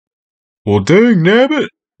Well, dang nabbit!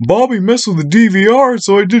 Bobby messed with the DVR,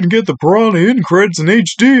 so I didn't get the Piranha end credits in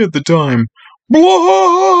HD at the time.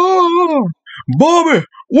 Blah! Bobby,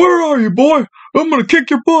 where are you, boy? I'm gonna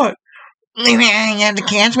kick your butt. You had to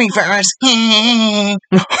catch me first.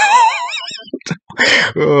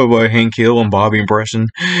 Oh, my Hank Hill and Bobby impression.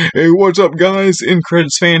 Hey, what's up, guys? End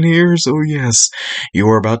credits fan here. So yes, you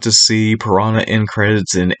are about to see Piranha end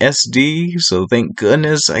credits in SD. So thank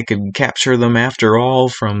goodness I could capture them after all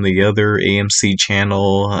from the other AMC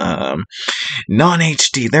channel.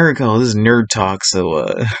 Non-HD. There we go. This is nerd talk. So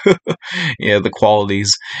yeah, the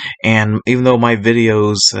qualities. And even though my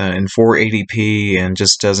videos in 480p and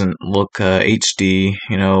just doesn't look HD,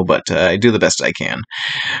 but I do the best I can.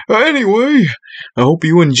 Anyway, I hope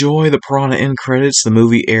you enjoy the Piranha end credits. The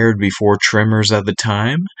movie aired before Tremors at the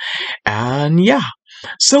time. And yeah,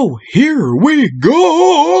 so here we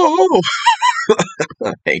go!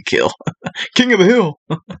 Hey, Kill. King of the Hill.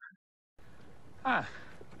 Huh.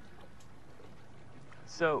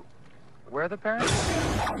 So, where are the parents?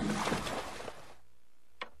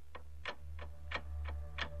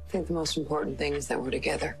 I think the most important thing is that we're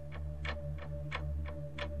together.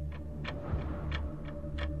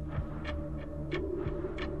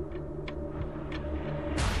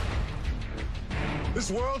 This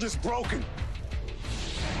world is broken.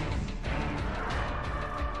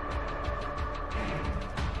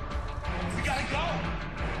 We gotta go.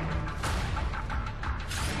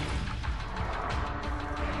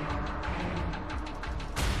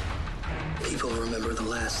 People remember the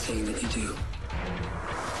last thing that you do.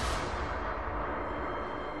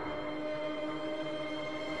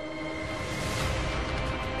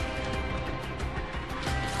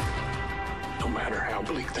 No matter how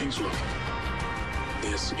bleak things look,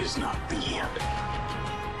 this is not the end.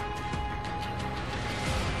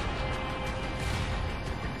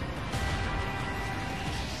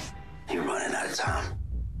 You're running out of time.